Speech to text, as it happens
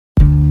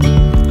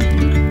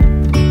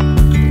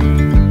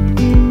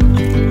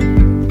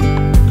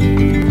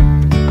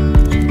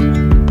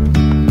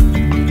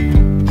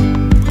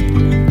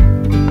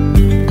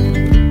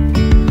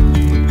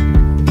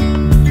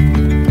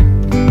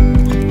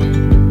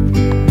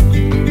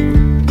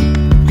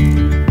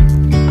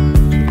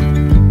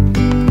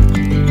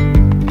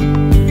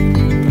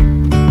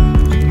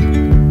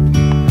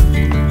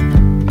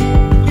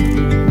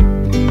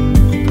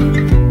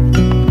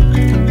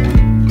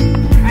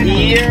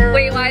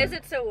Why is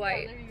it so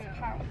white?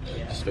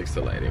 Just fix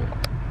the lighting.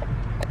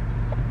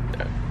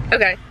 Yeah.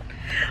 Okay.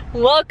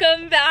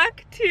 Welcome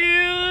back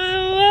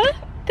to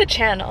the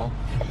channel.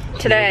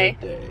 Today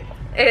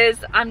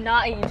is, I'm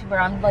not a YouTuber,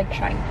 I'm like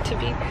trying to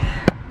be.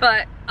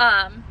 But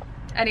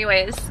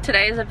anyways,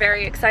 today is a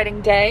very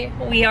exciting day.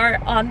 We are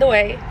on the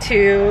way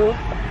to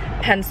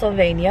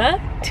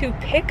Pennsylvania to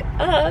pick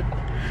up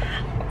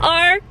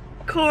our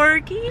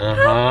Corgi.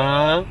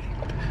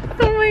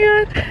 Oh my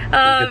god.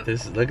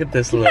 Look at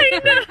this little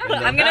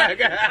I'm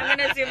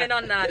gonna zoom in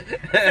on that.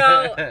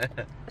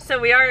 So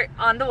we are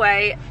on the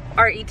way.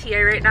 Our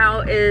ETA right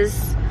now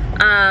is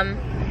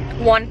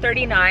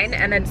 1:39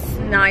 and it's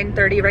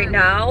 9:30 right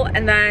now.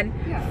 And then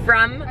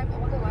from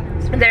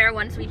there,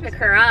 once we pick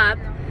her up,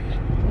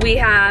 we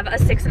have a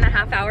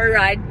 6.5 hour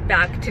ride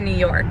back to New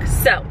York.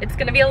 So it's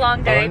gonna be a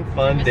long day.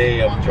 Fun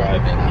day of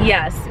driving.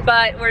 Yes,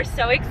 but we're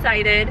so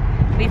excited.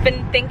 We've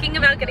been thinking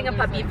about getting a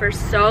puppy for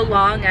so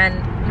long,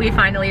 and we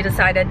finally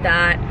decided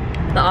that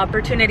the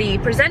opportunity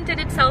presented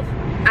itself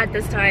at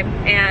this time.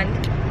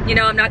 And you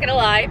know, I'm not gonna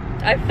lie,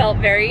 I felt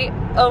very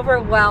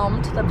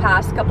overwhelmed the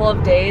past couple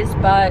of days,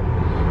 but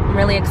I'm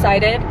really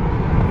excited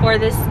for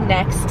this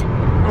next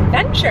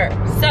adventure.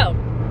 So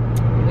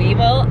we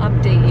will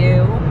update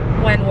you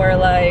when we're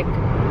like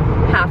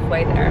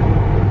halfway there.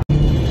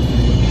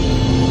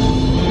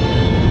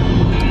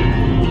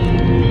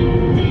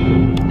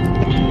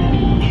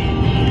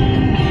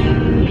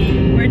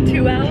 We're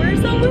 2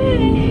 hours away.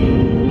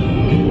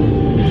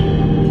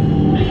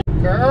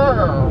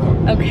 Girl.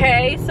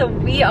 Okay, so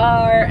we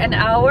are an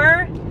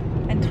hour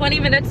and 20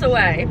 minutes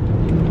away.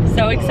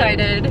 So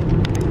excited.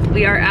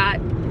 We are at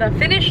the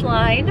finish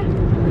line,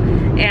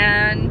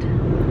 and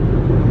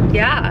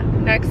yeah,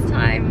 next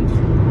time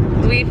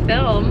we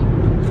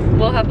film,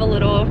 we'll have a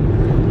little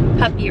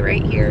puppy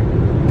right here.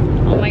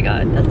 Oh my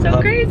god, that's so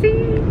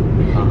crazy.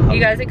 You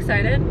guys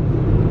excited?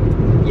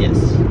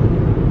 Yes.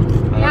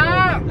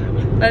 Yeah.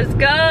 Let's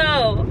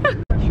go.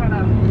 Shut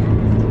up.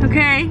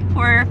 Okay,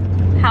 we're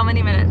how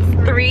many minutes?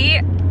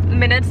 3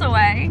 minutes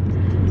away.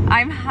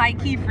 I'm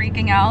high-key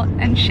freaking out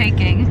and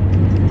shaking.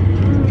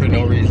 For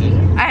no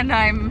reason. And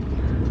I'm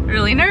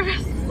really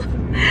nervous,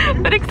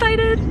 but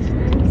excited.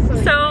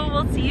 So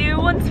we'll see you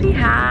once we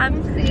have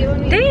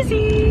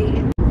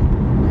Daisy.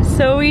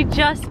 So we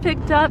just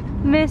picked up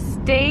Miss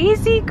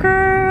Daisy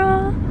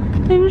girl,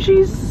 and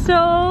she's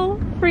so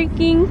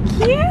freaking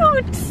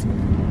cute.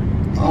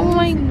 Oh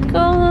my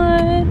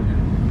god.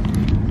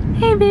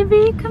 Hey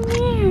baby, come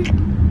here.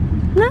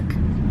 Look.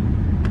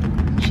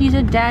 She's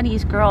a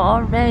daddy's girl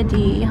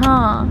already,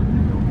 huh?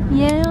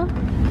 Yeah?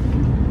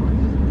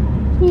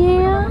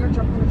 Yeah?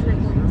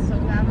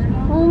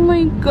 Oh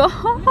my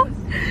god.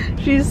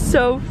 She's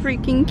so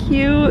freaking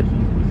cute.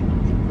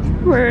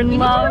 We're in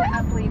love.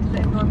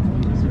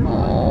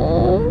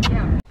 Oh.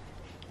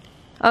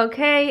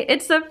 Okay,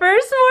 it's the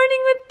first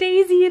morning with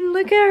Daisy, and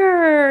look at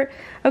her.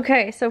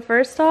 Okay, so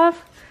first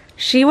off,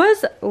 she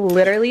was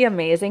literally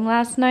amazing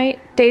last night.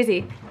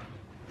 Daisy,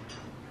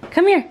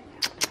 come here.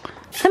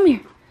 Come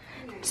here.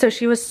 So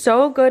she was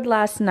so good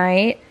last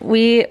night.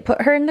 We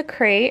put her in the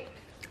crate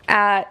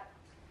at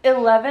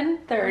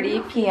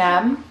 11:30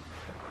 p.m.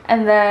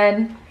 and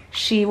then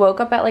she woke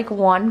up at like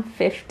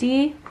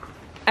 1:50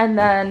 and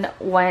then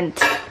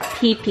went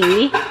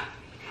pee-pee,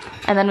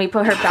 and then we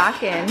put her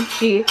back in.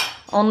 She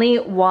only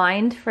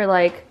whined for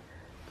like,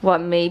 what,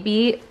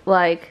 maybe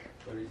like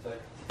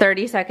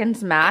 30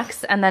 seconds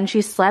max, and then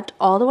she slept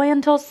all the way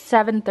until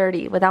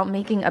 7:30 without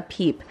making a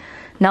peep.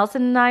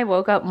 Nelson and I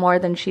woke up more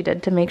than she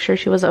did to make sure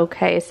she was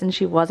okay, since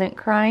she wasn't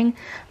crying.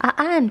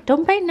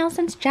 Don't bite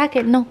Nelson's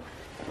jacket, no.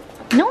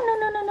 No.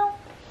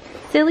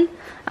 Silly.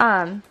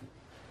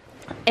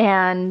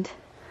 And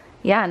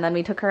yeah, and then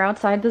we took her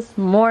outside this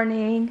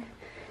morning.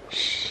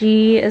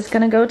 She is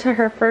gonna go to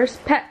her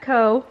first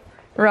Petco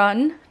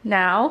run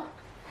now.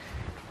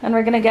 And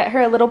we're gonna get her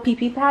a little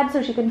pee-pee pad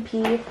so she can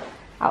pee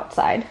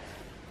outside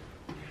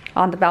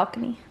on the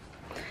balcony.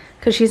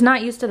 Cause she's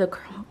not used to the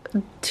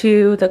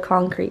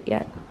concrete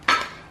yet,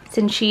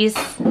 since she's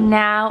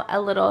now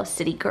a little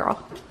city girl.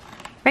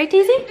 Right,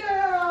 Daisy? City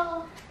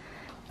girl.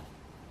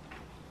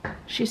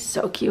 She's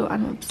so cute,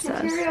 I'm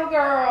obsessed. Material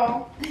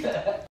girl.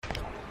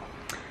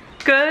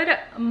 Good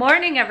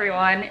morning,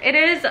 everyone. It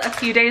is a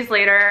few days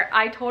later.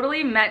 I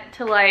totally meant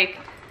to like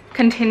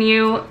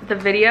continue the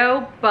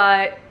video,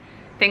 but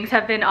things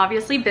have been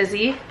obviously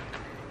busy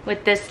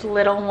with this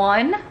little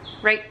one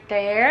right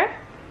there.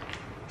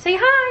 Say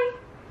hi.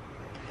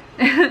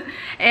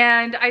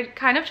 And I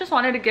kind of just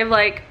wanted to give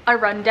like a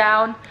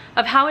rundown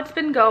of how it's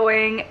been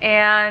going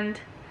and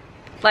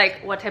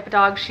like what type of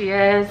dog she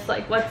is,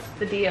 like what's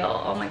the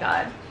deal. Oh my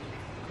god,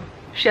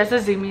 she has the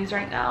zoomies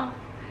right now.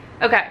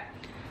 Okay,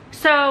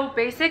 so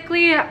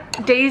basically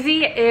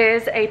Daisy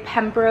is a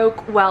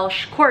Pembroke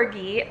Welsh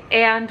Corgi,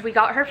 and we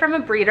got her from a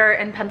breeder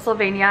in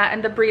Pennsylvania,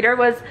 and the breeder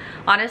was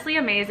honestly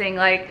amazing.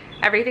 Like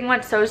everything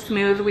went so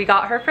smooth. We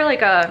got her for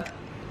like a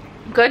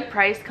good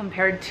price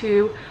compared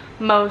to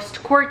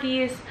most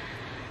Corgis,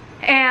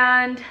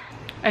 and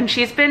And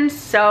she's been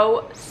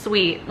so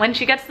sweet. When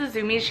she gets the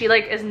zoomies, she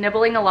like is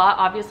nibbling a lot,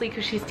 obviously,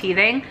 because she's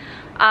teething.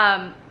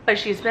 But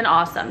she's been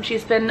awesome.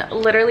 She's been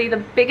literally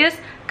the biggest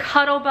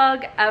cuddle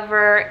bug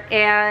ever.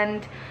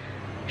 And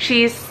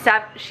she's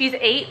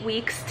 8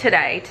 weeks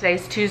today.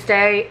 Today's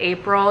Tuesday,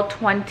 April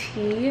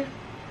 20.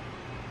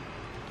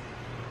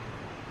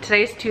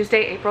 Today's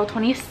Tuesday, April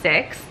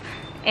 26th.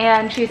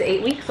 And she's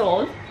 8 weeks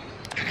old.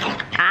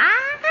 Ah!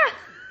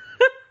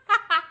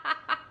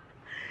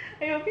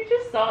 I hope you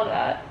just saw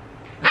that.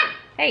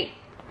 Hey,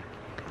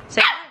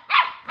 say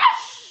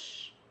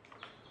shh.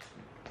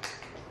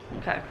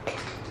 Okay.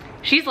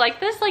 She's like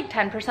this like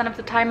 10% of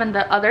the time, and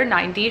the other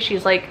 90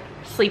 she's like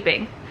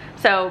sleeping.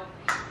 So,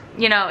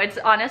 you know, it's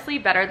honestly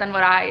better than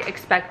what I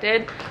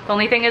expected. The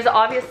only thing is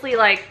obviously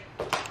like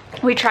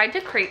we tried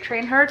to crate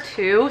train her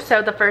too.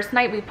 So the first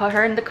night we put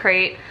her in the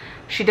crate,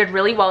 she did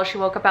really well. She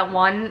woke up at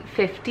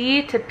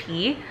 1:50 to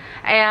pee,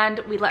 and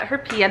we let her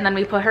pee, and then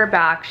we put her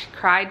back. She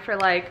cried for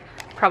like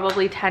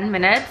probably 10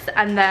 minutes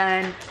and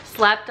then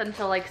slept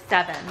until like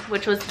 7,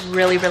 which was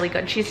really, really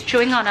good. She's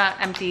chewing on an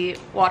empty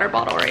water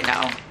bottle right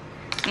now,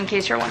 in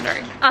case you're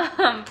wondering.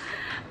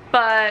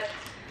 But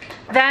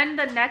then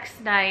the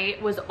next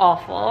night was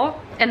awful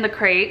in the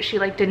crate. She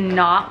like did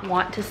not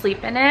want to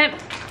sleep in it.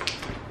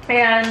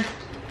 And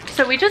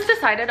so we just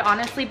decided,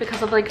 honestly,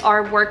 because of like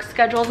our work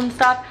schedules and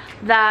stuff,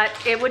 that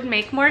it would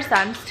make more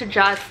sense to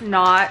just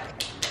not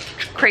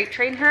crate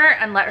train her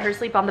and let her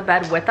sleep on the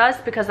bed with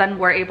us, because then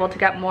we're able to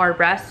get more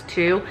rest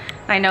too.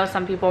 I know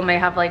some people may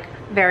have like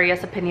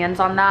various opinions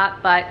on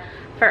that, but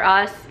for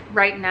us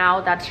right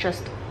now, that's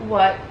just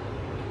what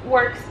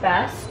works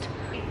best.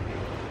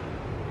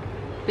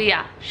 But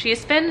yeah,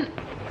 she's been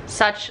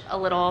such a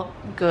little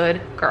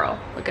good girl.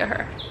 Look at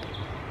her.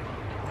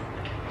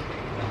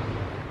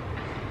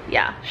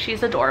 Yeah,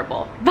 she's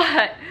adorable.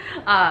 But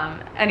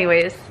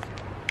anyways,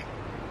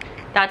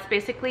 that's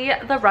basically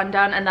the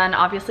rundown. And then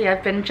obviously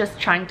I've been just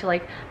trying to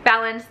like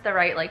balance the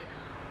right like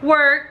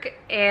work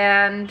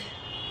and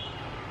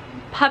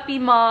puppy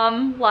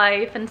mom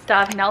life and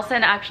stuff.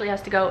 Nelson actually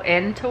has to go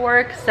into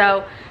work,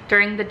 so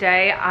during the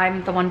day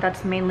I'm the one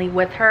that's mainly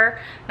with her,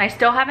 and I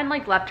still haven't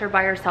like left her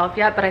by herself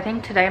yet. But I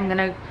think today I'm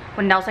gonna,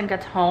 when Nelson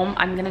gets home,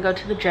 I'm gonna go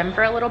to the gym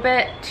for a little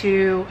bit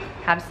to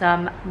have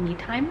some me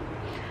time,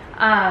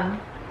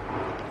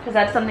 because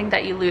that's something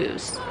that you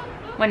lose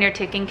when you're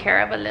taking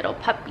care of a little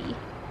puppy.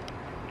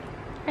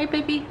 Hi,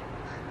 baby.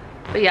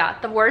 But yeah,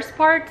 the worst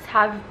parts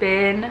have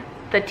been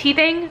the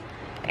teething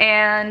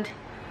and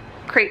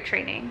crate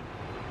training,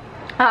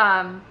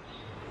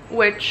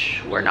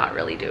 which we're not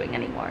really doing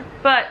anymore.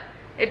 But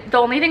the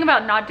only thing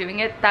about not doing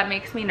it that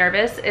makes me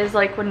nervous is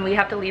like when we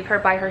have to leave her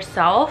by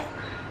herself.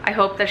 I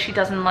hope that she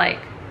doesn't like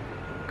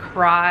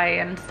cry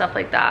and stuff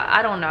like that.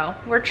 I don't know.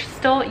 We're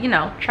still, you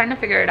know, trying to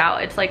figure it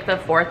out. It's like the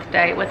 4th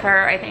day with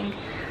her, I think.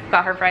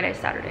 Got her Friday,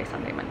 Saturday,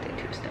 Sunday, Monday,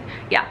 Tuesday.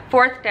 Yeah,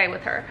 4th day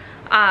with her.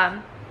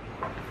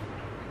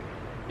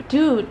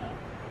 Dude,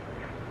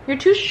 you're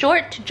too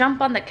short to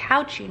jump on the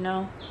couch, you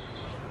know.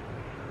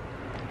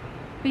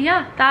 But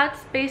yeah,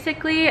 that's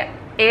basically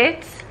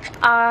it.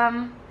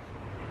 I'm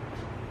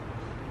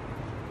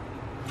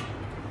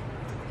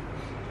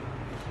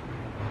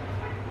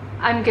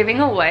giving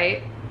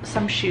away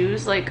some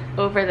shoes like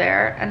over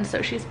there, and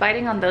so she's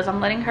biting on those. I'm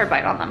letting her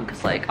bite on them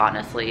because like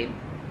honestly,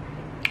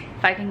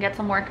 if I can get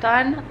some work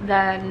done,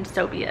 then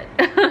so be it.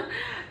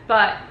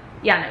 But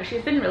yeah, no,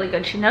 she's been really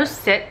good. She knows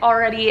sit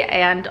already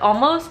and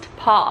almost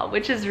paw,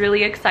 which is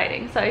really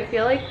exciting. So I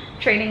feel like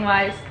training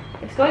wise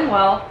it's going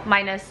well,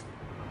 minus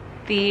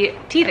the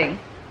teething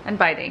and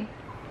biting.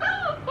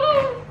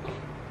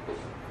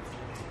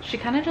 She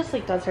kind of just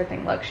like does her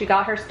thing. Look, she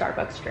got her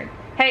Starbucks drink.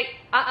 Hey,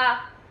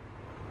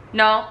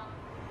 no.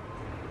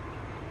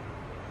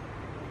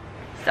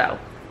 So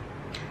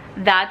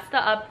that's the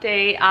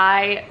update.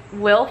 I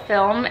will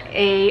film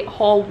a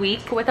whole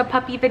week with a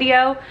puppy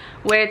video,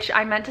 which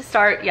I meant to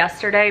start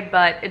yesterday,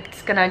 but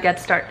it's gonna get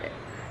started.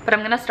 But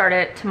I'm gonna start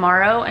it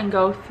tomorrow and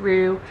go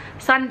through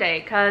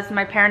Sunday because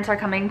my parents are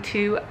coming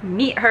to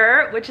meet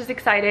her, which is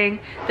exciting.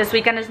 This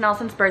weekend is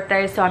Nelson's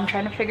birthday, so I'm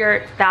trying to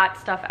figure that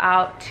stuff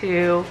out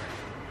too.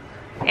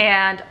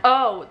 And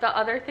oh, the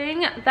other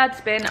thing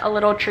that's been a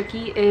little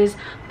tricky is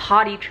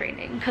potty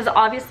training, because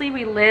obviously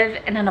we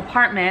live in an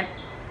apartment,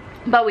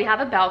 but we have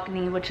a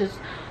balcony, which is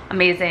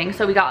amazing.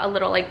 So we got a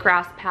little like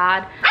grass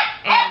pad,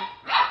 and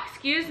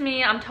excuse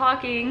me, I'm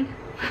talking.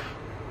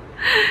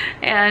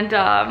 And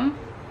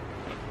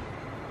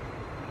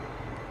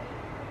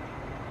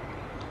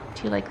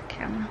do you like the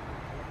camera?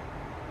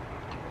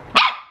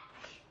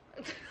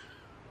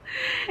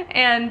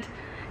 And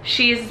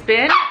she's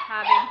been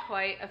having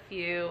quite a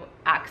few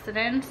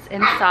accidents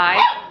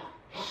inside,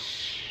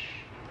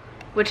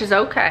 which is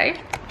okay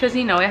because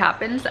you know it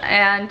happens,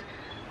 and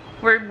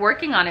we're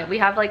working on it. We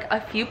have like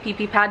a few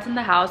pee-pee pads in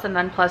the house, and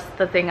then plus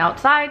the thing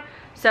outside.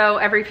 So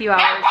every few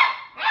hours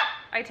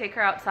I take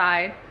her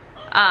outside.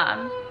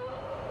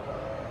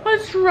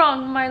 What's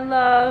wrong, my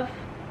love?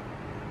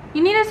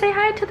 You need to say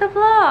hi to the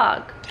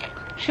vlog.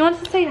 She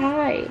wants to say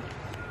hi.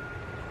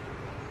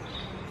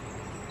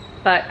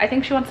 but I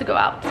think she wants to go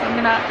out. So I'm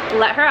gonna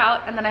let her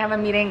out, and then I have a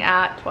meeting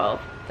at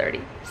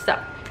 12:30. So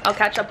I'll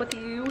catch up with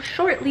you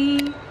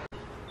shortly.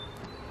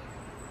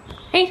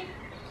 Hey.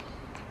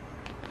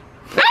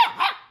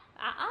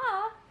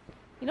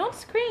 You don't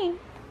scream.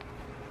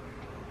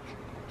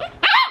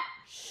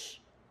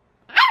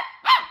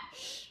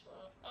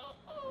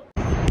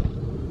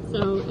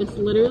 So it's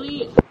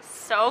literally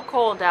so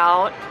cold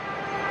out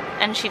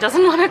and she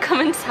doesn't want to come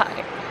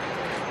inside.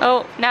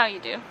 Oh, now you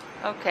do.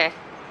 Okay.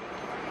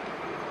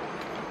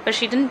 But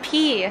she didn't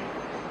pee.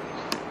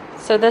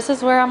 So this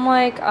is where I'm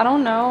like, I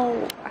don't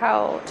know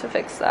how to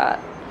fix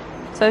that.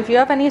 So if you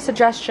have any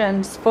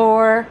suggestions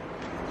for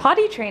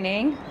potty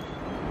training,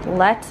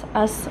 let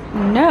us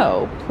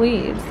know,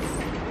 please.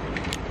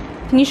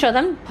 Can you show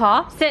them?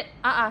 Paw? Sit.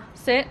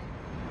 Sit.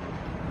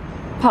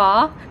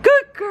 Paw.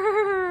 Good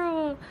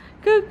girl.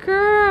 Good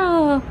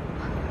girl.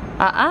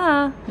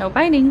 No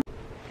biting.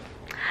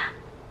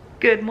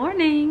 Good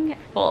morning.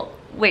 Well,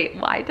 wait,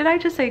 why did I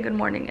just say good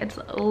morning? It's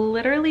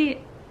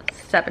literally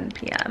 7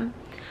 p.m.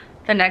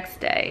 the next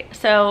day.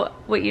 So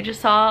what you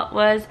just saw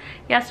was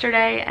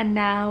yesterday, and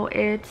now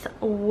it's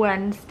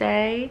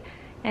Wednesday,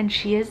 and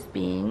she is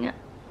being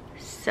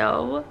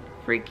so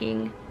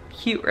freaking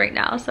cute right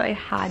now. So I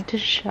had to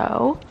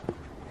show.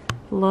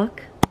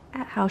 Look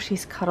at how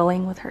she's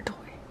cuddling with her toy.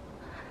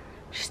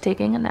 She's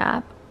taking a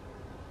nap.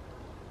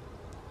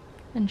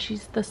 And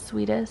she's the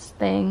sweetest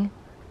thing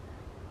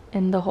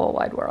in the whole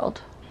wide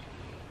world.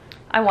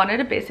 I wanted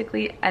to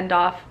basically end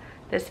off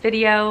this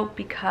video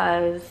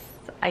because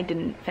I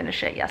didn't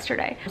finish it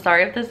yesterday. I'm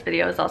sorry if this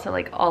video is also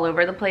like all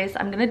over the place.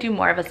 I'm gonna do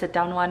more of a sit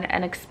down one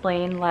and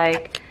explain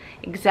like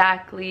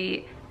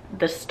exactly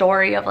the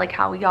story of like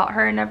how we got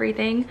her and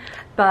everything.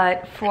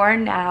 But for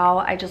now,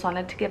 I just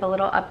wanted to give a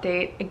little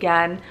update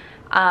again.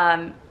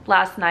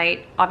 Last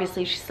night,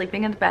 obviously she's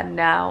sleeping in the bed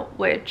now,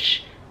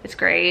 which is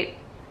great.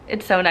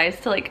 It's so nice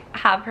to like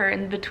have her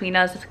in between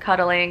us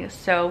cuddling,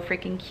 so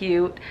freaking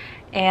cute.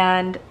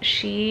 And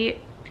she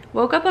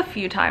woke up a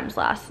few times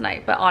last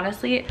night, but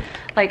honestly,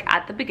 like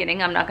at the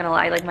beginning, I'm not gonna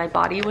lie, like my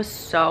body was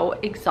so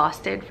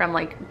exhausted from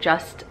like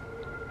just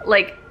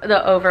like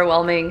the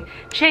overwhelming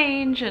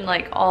change and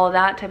like all of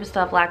that type of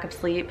stuff, lack of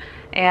sleep.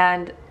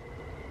 And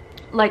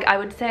like I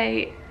would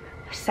say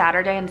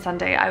Saturday and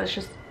Sunday I was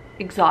just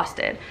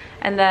exhausted,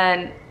 and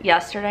then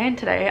yesterday and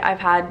today I've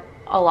had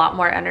a lot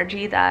more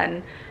energy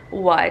than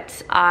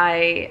what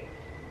I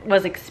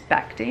was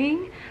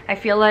expecting. I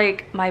feel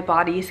like my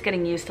body's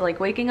getting used to like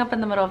waking up in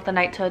the middle of the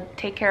night to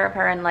take care of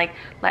her and like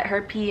let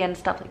her pee and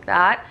stuff like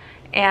that.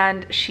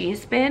 And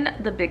she's been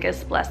the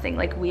biggest blessing.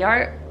 Like we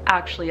are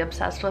actually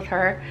obsessed with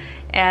her,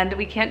 and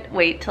we can't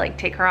wait to like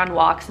take her on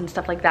walks and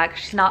stuff like that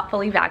because she's not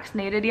fully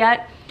vaccinated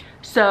yet.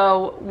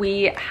 So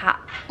we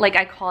like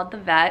I called the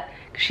vet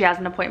because she has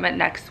an appointment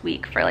next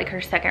week for like her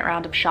second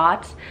round of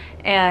shots,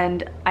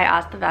 and I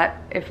asked the vet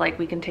if like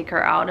we can take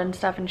her out and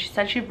stuff, and she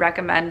said she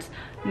recommends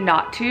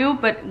not to,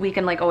 but we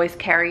can like always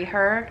carry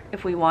her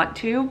if we want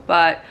to.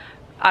 But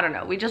I don't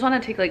know, we just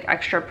want to take like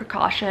extra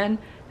precaution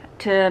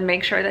to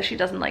make sure that she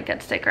doesn't like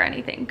get sick or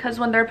anything, because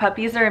when they're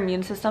puppies their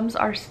immune systems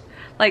are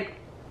like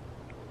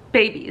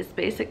babies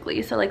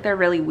basically, so like they're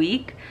really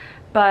weak.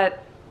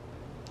 But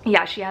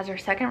yeah, she has her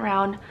second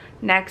round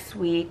next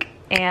week,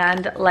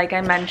 and like I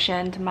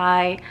mentioned,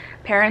 my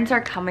parents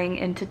are coming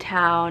into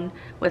town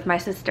with my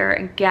sister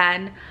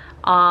again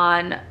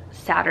on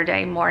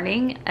Saturday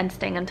morning and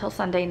staying until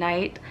Sunday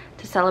night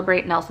to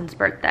celebrate Nelson's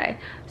birthday.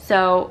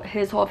 So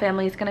his whole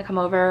family is gonna come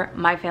over,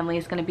 my family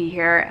is gonna be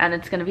here, and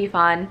it's gonna be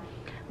fun.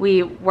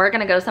 We were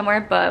gonna go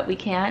somewhere, but we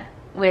can't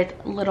with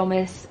little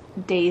Miss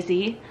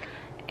Daisy.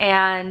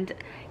 And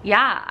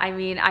yeah, I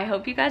mean, I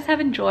hope you guys have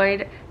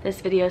enjoyed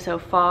this video so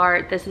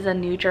far. This is a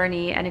new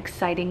journey, an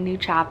exciting new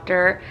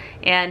chapter,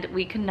 and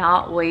we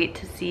cannot wait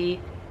to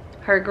see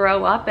her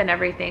grow up and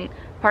everything.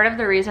 Part of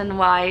the reason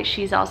why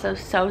she's also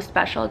so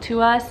special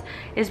to us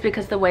is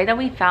because the way that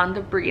we found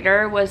the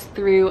breeder was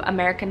through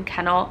American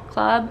Kennel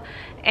Club,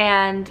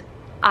 and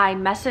I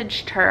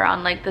messaged her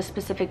on like the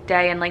specific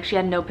day, and like she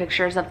had no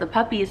pictures of the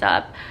puppies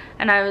up,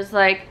 and I was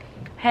like,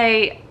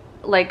 hey,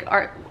 like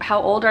how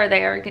old are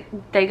they? Are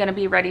they gonna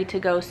be ready to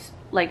go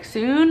like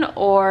soon,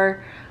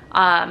 or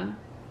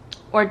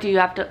do you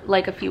have to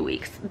like a few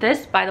weeks?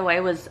 This, by the way,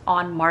 was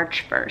on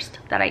March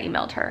 1st that I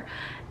emailed her,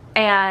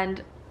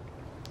 and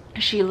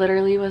she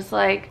literally was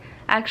like,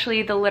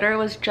 actually the litter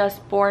was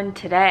just born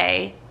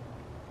today,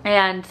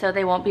 and so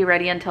they won't be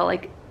ready until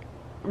like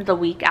the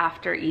week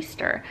after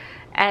Easter.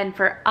 And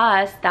for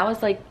us, that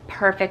was like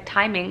perfect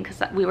timing,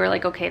 because we were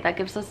like, okay, that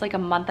gives us like a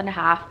month and a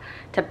half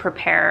to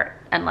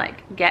prepare and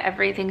like get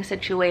everything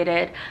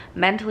situated,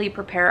 mentally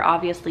prepare,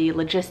 obviously,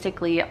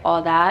 logistically,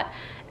 all that.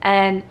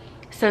 And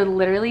so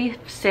literally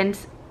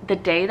since the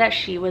day that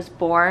she was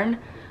born,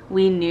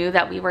 we knew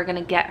that we were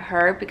gonna get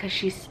her,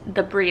 because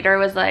the breeder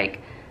was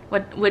like,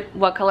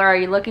 what color are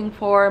you looking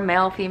for,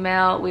 male,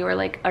 female? We were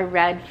like a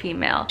red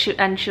female,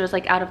 and she was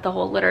like, out of the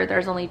whole litter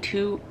there's only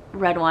 2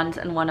 red ones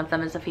and one of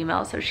them is a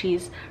female, so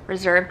she's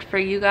reserved for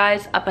you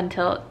guys up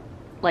until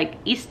like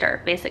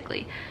Easter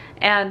basically.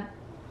 And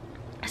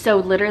So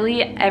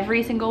literally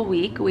every single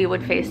week we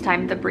would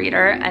FaceTime the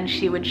breeder and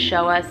she would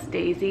show us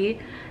Daisy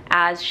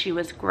as she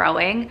was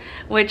growing,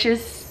 which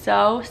is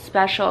so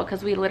special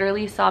because we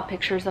literally saw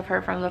pictures of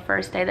her from the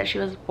first day that she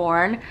was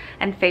born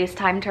and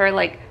FaceTimed her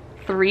like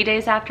 3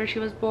 days after she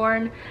was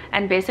born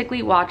and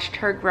basically watched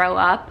her grow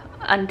up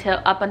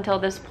until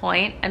this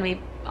point, and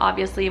we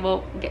obviously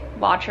will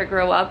watch her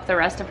grow up the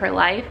rest of her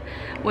life,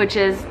 which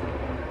is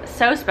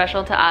so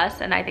special to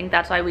us. And I think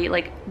that's why we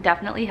like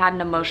definitely had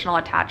an emotional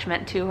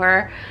attachment to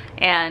her,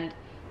 and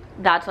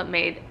that's what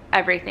made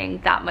everything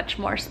that much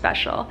more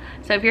special.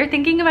 So if you're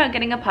thinking about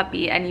getting a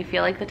puppy and you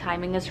feel like the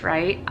timing is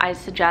right, I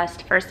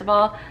suggest first of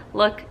all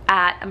look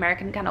at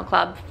American Kennel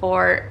Club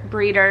for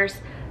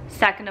breeders.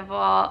 Second of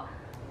all,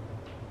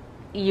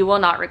 you will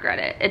not regret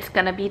it. It's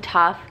gonna be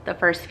tough the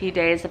first few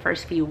days, the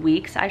first few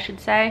weeks I should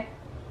say,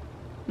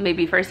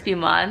 maybe first few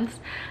months,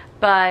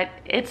 but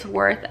it's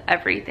worth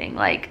everything.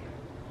 Like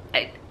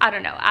I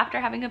don't know, after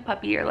having a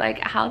puppy you're like,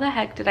 how the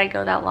heck did I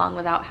go that long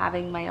without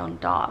having my own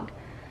dog?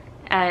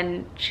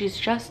 And she's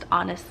just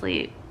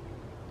honestly,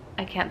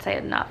 I can't say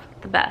it enough,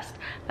 the best.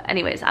 But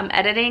anyways, I'm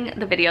editing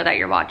the video that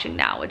you're watching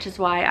now, which is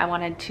why I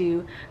wanted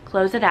to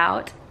close it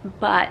out.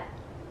 But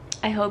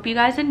I hope you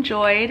guys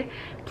enjoyed.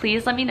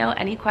 Please let me know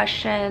any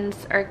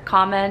questions or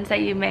comments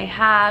that you may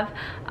have.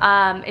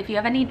 If you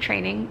have any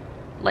training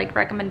like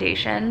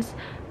recommendations,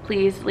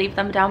 please leave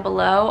them down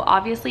below.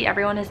 Obviously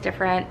everyone is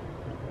different.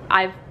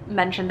 I've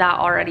mentioned that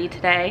already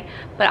today,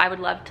 but I would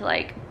love to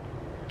like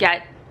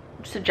get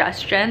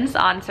suggestions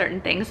on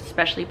certain things,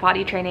 especially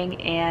potty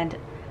training and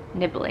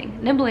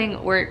nibbling.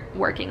 Nibbling we're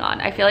working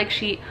on. I feel like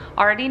she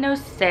already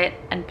knows sit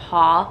and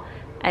paw,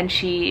 and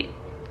she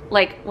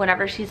like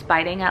whenever she's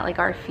biting at like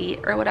our feet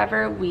or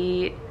whatever,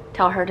 we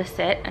tell her to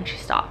sit and she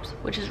stops,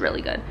 which is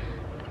really good.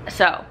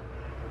 So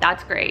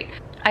that's great.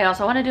 I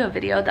also want to do a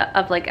video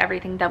of like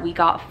everything that we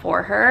got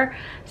for her.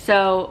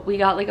 So we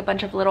got like a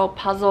bunch of little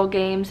puzzle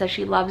games that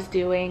she loves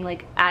doing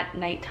like at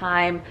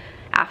nighttime,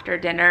 after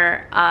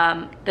dinner,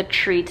 the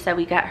treats that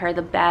we get her,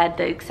 the bed,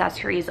 the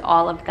accessories,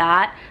 all of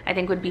that I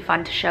think would be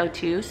fun to show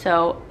too.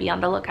 So be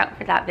on the lookout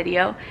for that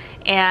video.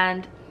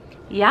 And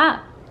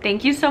yeah,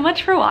 thank you so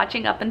much for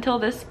watching up until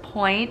this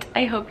point.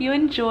 I hope you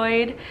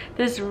enjoyed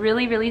this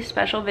really, really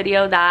special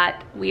video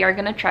that we are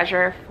gonna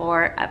treasure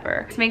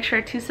forever. Just make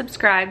sure to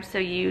subscribe so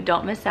you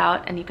don't miss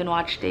out and you can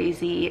watch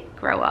Daisy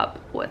grow up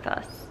with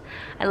us.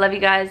 I love you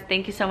guys.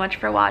 Thank you so much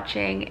for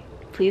watching.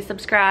 Please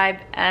subscribe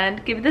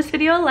and give this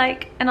video a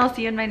like, and I'll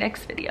see you in my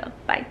next video.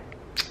 Bye.